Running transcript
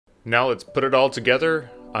Now let's put it all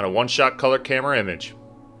together on a one-shot color camera image.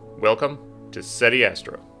 Welcome to SETI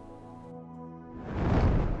Astro.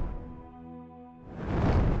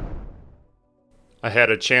 I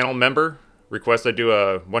had a channel member request I do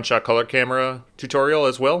a one-shot color camera tutorial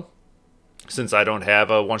as well. Since I don't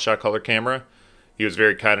have a one-shot color camera, he was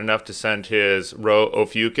very kind enough to send his Rho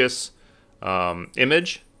Ophiuchus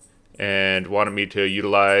image and wanted me to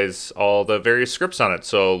utilize all the various scripts on it.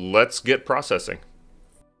 So let's get processing.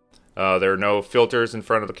 There are no filters in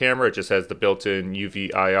front of the camera. It just has the built-in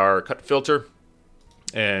UV IR cut filter.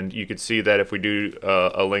 And you can see that if we do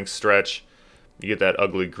a link stretch, you get that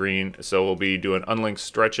ugly green. So we'll be doing unlinked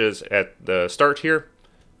stretches at the start here.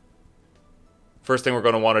 First thing we're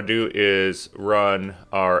going to want to do is run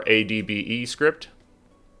our ADBE script.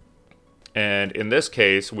 And in this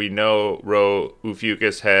case, we know Rho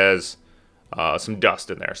Ophiuchus has some dust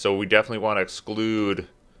in there. So we definitely want to exclude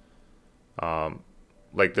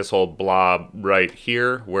like this whole blob right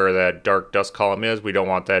here where that dark dust column is. We don't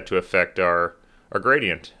want that to affect our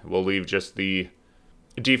gradient. We'll leave just the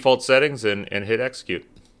default settings and hit execute.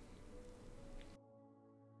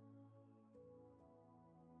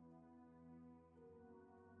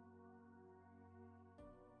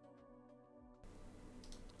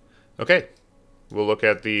 Okay, we'll look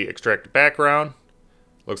at the extracted background.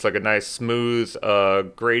 Looks like a nice smooth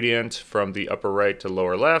gradient from the upper right to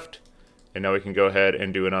lower left. And now we can go ahead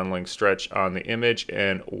and do an unlinked stretch on the image,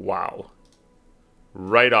 and wow.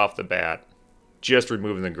 Right off the bat, just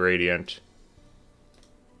removing the gradient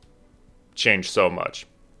changed so much.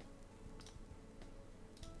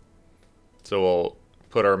 So we'll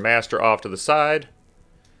put our master off to the side,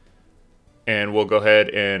 and we'll go ahead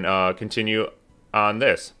and continue on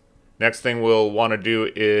this. Next thing we'll want to do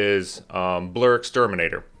is blur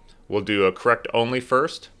exterminator. We'll do a correct only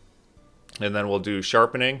first, and then we'll do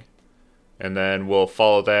sharpening. And then we'll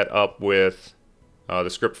follow that up with the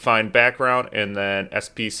script find background and then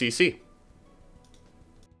SPCC.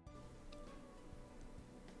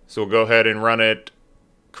 So we'll go ahead and run it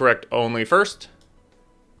correct only first.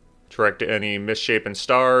 Correct any misshapen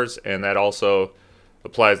stars, and that also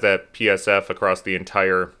applies that PSF across the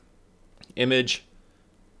entire image.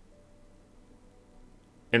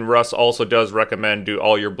 And Russ also does recommend do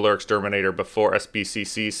all your blur exterminator before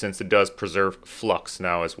SPCC, since it does preserve flux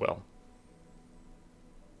now as well.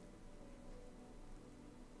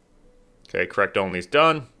 Okay, correct only is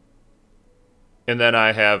done. And then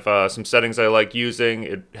I have some settings I like using.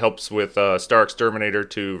 It helps with Star Exterminator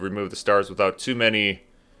to remove the stars without too many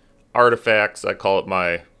artifacts. I call it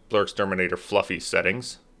my Blur Exterminator fluffy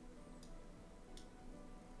settings.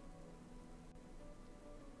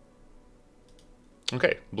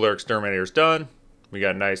 Okay, Blur Exterminator is done. We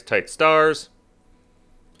got nice tight stars.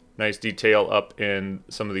 Nice detail up in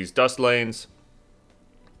some of these dust lanes.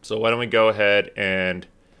 So why don't we go ahead and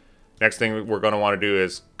next thing we're going to want to do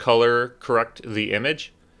is color correct the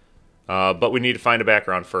image, but we need to find a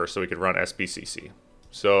background first so we can run SPCC.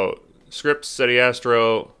 So script SETI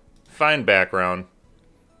Astro find background.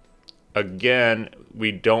 Again,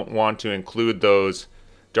 we don't want to include those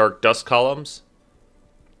dark dust columns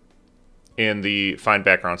in the find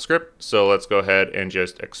background script. So let's go ahead and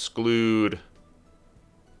just exclude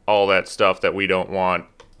all that stuff that we don't want.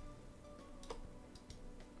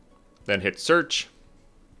 Then hit search.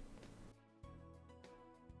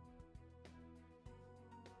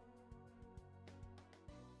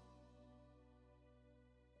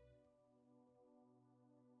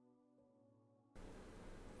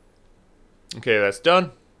 Okay, that's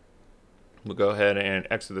done. We'll go ahead and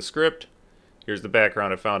exit the script. Here's the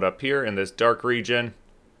background I found up here in this dark region.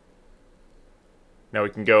 Now we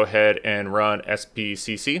can go ahead and run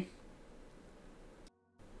SPCC.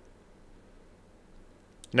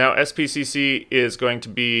 Now SPCC is going to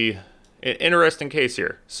be an interesting case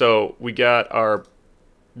here. So we got our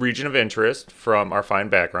region of interest from our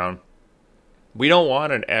find background. We don't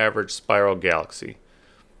want an average spiral galaxy.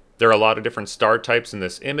 There are a lot of different star types in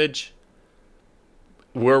this image.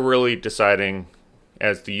 We're really deciding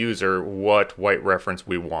as the user what white reference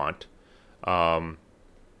we want. I'm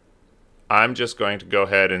just going to go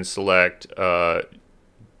ahead and select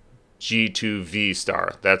G2V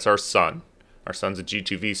star. That's our sun. Our sun's a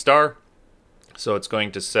G2V star. So it's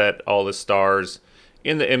going to set all the stars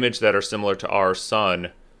in the image that are similar to our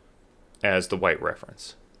sun as the white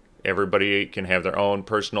reference. Everybody can have their own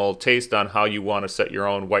personal taste on how you want to set your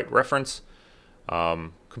own white reference.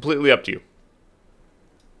 Completely up to you.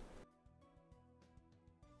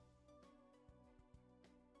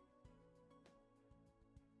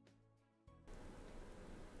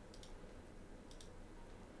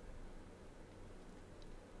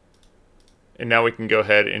 And now we can go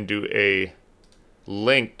ahead and do a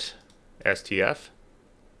linked STF.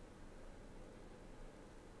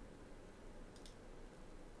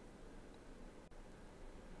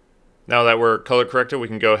 Now that we're color corrected, we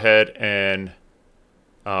can go ahead and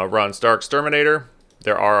run Star Exterminator.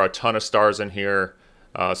 There are a ton of stars in here,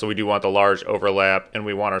 so we do want the large overlap, and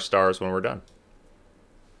we want our stars when we're done.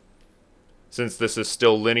 Since this is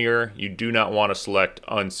still linear, you do not want to select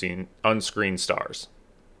unscreened stars.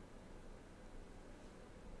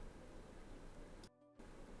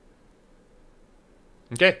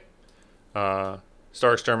 Okay,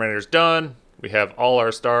 Star Exterminator's done. We have all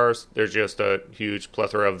our stars. There's just a huge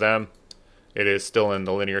plethora of them. It is still in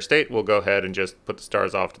the linear state. We'll go ahead and just put the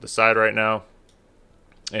stars off to the side right now.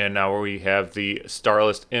 And now we have the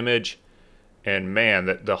starless image. And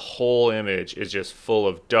man, the whole image is just full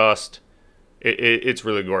of dust. It's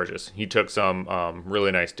really gorgeous. He took some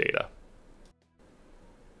really nice data.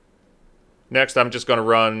 Next, I'm just going to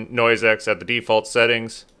run NoiseX at the default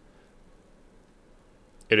settings.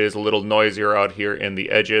 It is a little noisier out here in the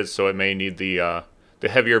edges, so it may need the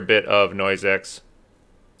heavier bit of NoiseX.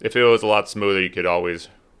 If it was a lot smoother, you could always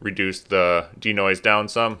reduce the denoise down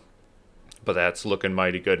some, but that's looking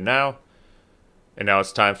mighty good now. And now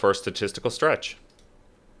it's time for a statistical stretch.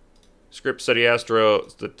 Script Study Astro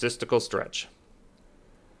statistical stretch.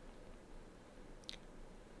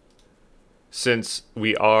 Since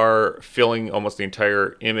we are filling almost the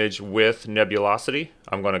entire image with nebulosity,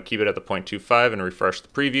 I'm going to keep it at the 0.25 and refresh the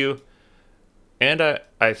preview. And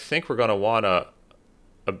I think we're going to want a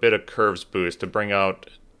bit of curves boost to bring out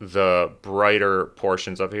the brighter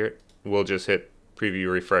portions of here. We'll just hit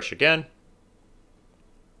preview refresh again.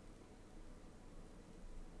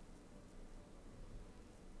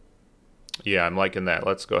 Yeah, I'm liking that.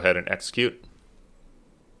 Let's go ahead and execute.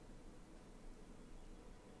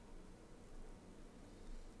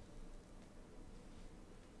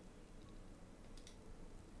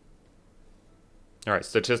 All right,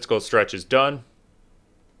 statistical stretch is done.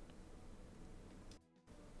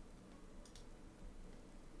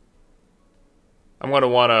 I'm going to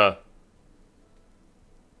want to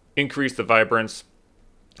increase the vibrance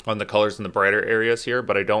on the colors in the brighter areas here,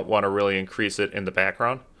 but I don't want to really increase it in the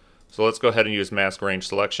background. So let's go ahead and use mask range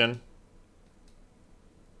selection.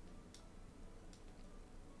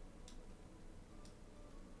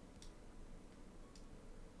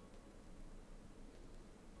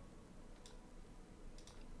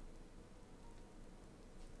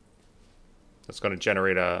 That's going to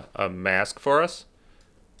generate a mask for us.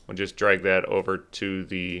 We'll just drag that over to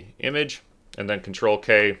the image, and then Control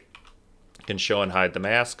K can show and hide the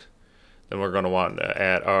mask. Then we're going to want to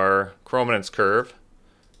add our chrominance curve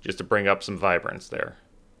just to bring up some vibrance there.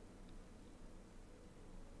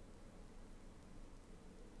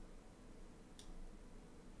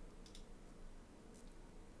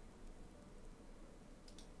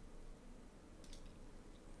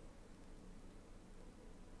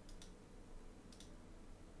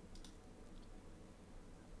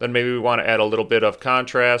 Then maybe we want to add a little bit of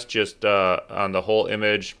contrast just on the whole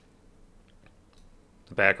image.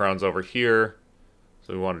 The background's over here,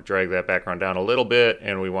 so we want to drag that background down a little bit,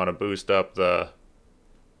 and we want to boost up the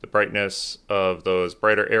brightness of those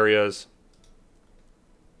brighter areas.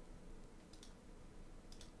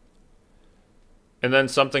 And then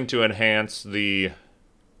something to enhance the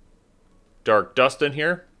dark dust in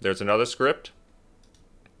here. There's another script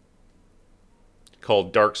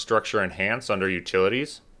called Dark Structure Enhance under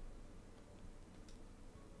Utilities.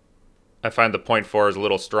 I find the 0.4 is a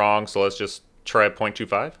little strong, so let's just try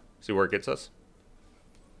 0.25, see where it gets us.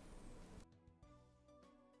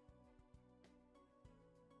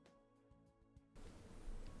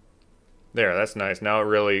 There, that's nice. Now it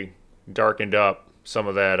really darkened up some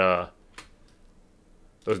of that,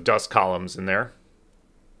 those dust columns in there.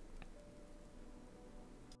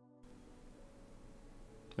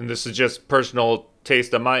 And this is just personal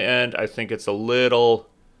taste on my end. I think it's a little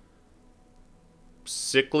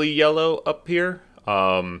sickly yellow up here.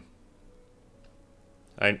 I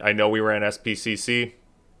know we ran SPCC.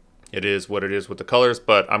 It is what it is with the colors,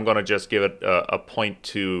 but I'm going to just give it a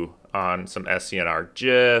 0.2 on some SCNR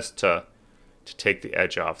just to take the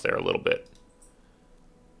edge off there a little bit.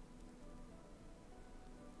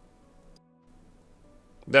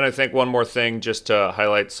 Then I think one more thing just to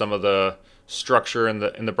highlight some of the structure in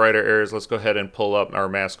the brighter areas. Let's go ahead and pull up our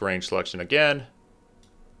mask range selection again.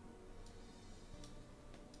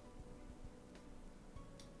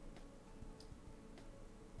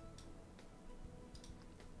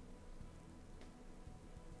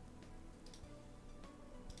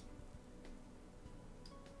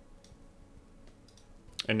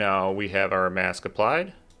 And now we have our mask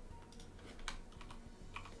applied.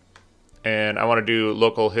 And I want to do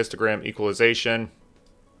local histogram equalization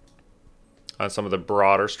on some of the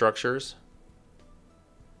broader structures.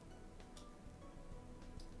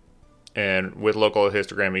 And with local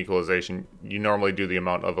histogram equalization, you normally do the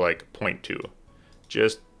amount of like 0.2.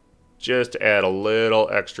 Just to add a little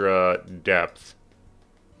extra depth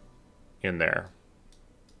in there.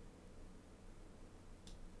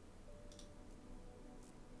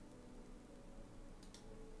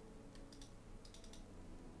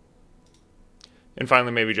 And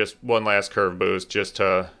finally, maybe just one last curve boost just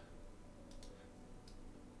to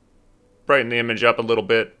brighten the image up a little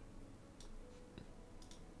bit.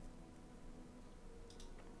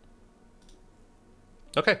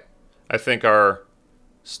 Okay, I think our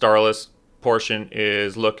starless portion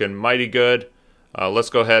is looking mighty good.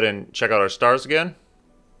 Let's go ahead and check out our stars again.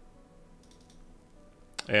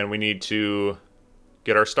 And we need to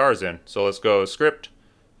get our stars in. So let's go script,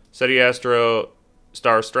 SETI Astro,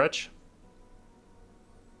 star stretch.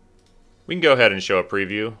 We can go ahead and show a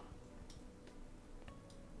preview.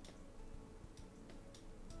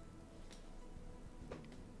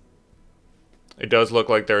 It does look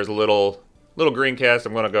like there's a little green cast.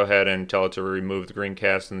 I'm going to go ahead and tell it to remove the green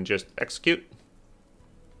cast and just execute.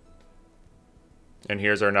 And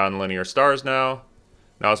here's our nonlinear stars now.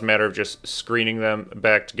 Now it's a matter of just screening them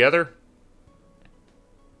back together.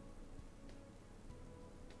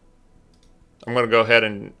 I'm going to go ahead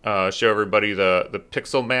and show everybody the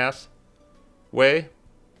pixel math way.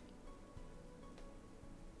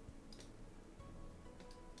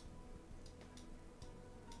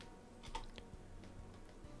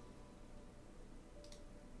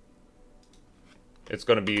 It's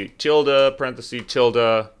going to be tilde, parenthesis,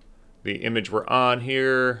 tilde, the image we're on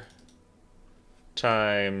here,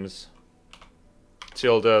 times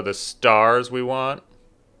tilde, the stars we want.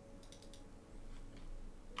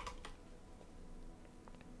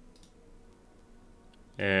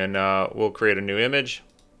 And we'll create a new image.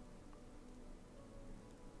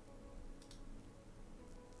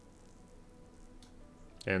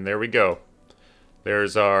 And there we go.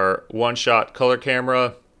 There's our one-shot color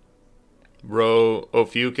camera, Rho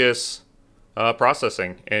Ophiuchus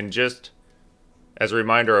processing. And just as a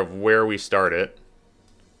reminder of where we started,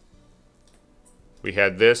 we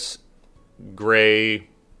had this gray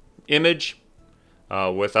image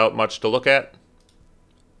without much to look at.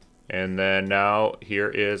 And then now here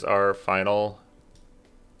is our final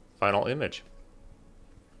image.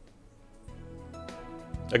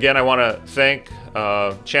 Again, I want to thank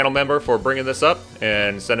channel member for bringing this up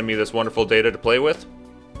and sending me this wonderful data to play with.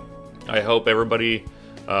 I hope everybody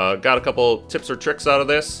got a couple tips or tricks out of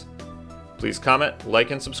this. Please comment,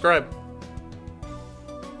 like, and subscribe.